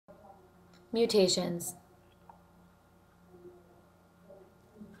Mutations.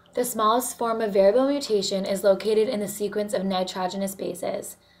 The smallest form of variable mutation is located in the sequence of nitrogenous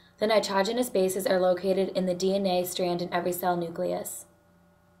bases. The nitrogenous bases are located in the DNA strand in every cell nucleus.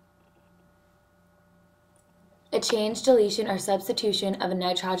 A change, deletion, or substitution of a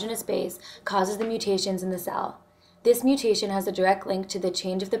nitrogenous base causes the mutations in the cell. This mutation has a direct link to the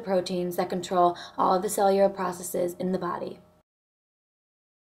change of the proteins that control all of the cellular processes in the body.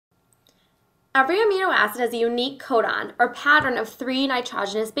 Every amino acid has a unique codon, or pattern of 3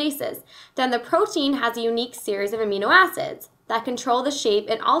 nitrogenous bases. Then the protein has a unique series of amino acids that control the shape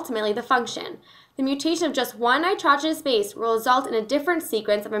and ultimately the function. The mutation of just one nitrogenous base will result in a different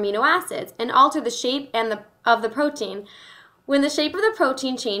sequence of amino acids and alter the shape of the protein. When the shape of the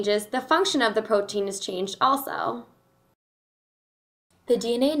protein changes, the function of the protein is changed also. The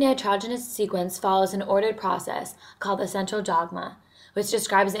DNA nitrogenous sequence follows an ordered process called the central dogma, which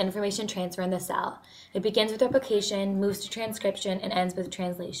describes the information transfer in the cell. It begins with replication, moves to transcription, and ends with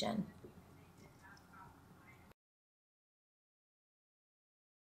translation.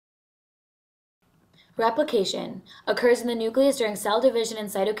 Replication occurs in the nucleus during cell division and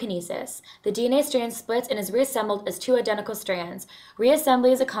cytokinesis. The DNA strand splits and is reassembled as 2 identical strands.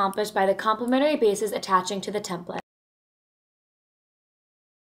 Reassembly is accomplished by the complementary bases attaching to the template.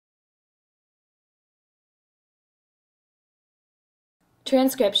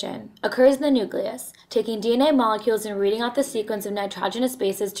 Transcription occurs in the nucleus, taking DNA molecules and reading out the sequence of nitrogenous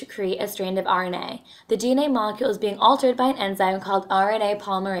bases to create a strand of RNA. The DNA molecule is being altered by an enzyme called RNA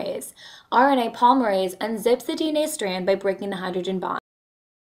polymerase. RNA polymerase unzips the DNA strand by breaking the hydrogen bond.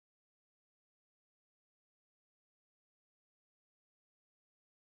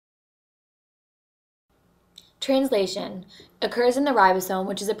 Translation occurs in the ribosome,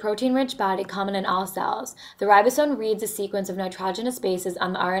 which is a protein-rich body common in all cells. The ribosome reads a sequence of nitrogenous bases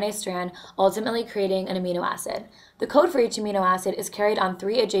on the RNA strand, ultimately creating an amino acid. The code for each amino acid is carried on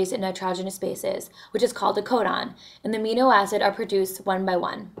 3 adjacent nitrogenous bases, which is called a codon, and the amino acid are produced one by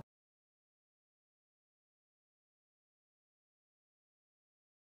one.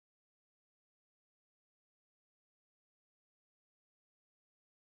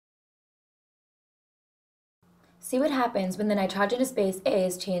 See what happens when the nitrogenous base A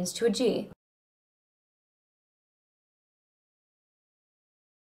is changed to a G.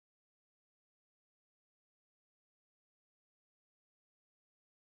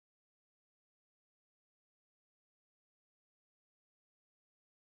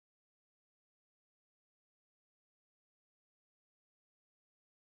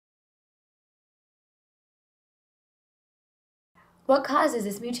 What causes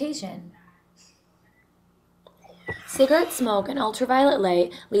this mutation? Cigarette smoke and ultraviolet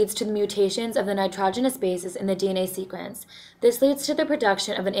light leads to the mutations of the nitrogenous bases in the DNA sequence. This leads to the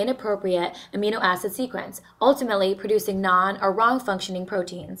production of an inappropriate amino acid sequence, ultimately producing non- or wrong-functioning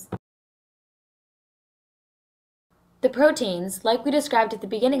proteins. The proteins, like we described at the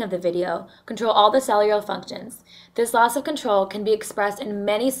beginning of the video, control all the cellular functions. This loss of control can be expressed in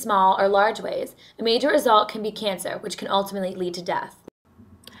many small or large ways. A major result can be cancer, which can ultimately lead to death.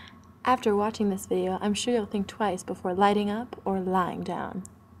 After watching this video, I'm sure you'll think twice before lighting up or lying down.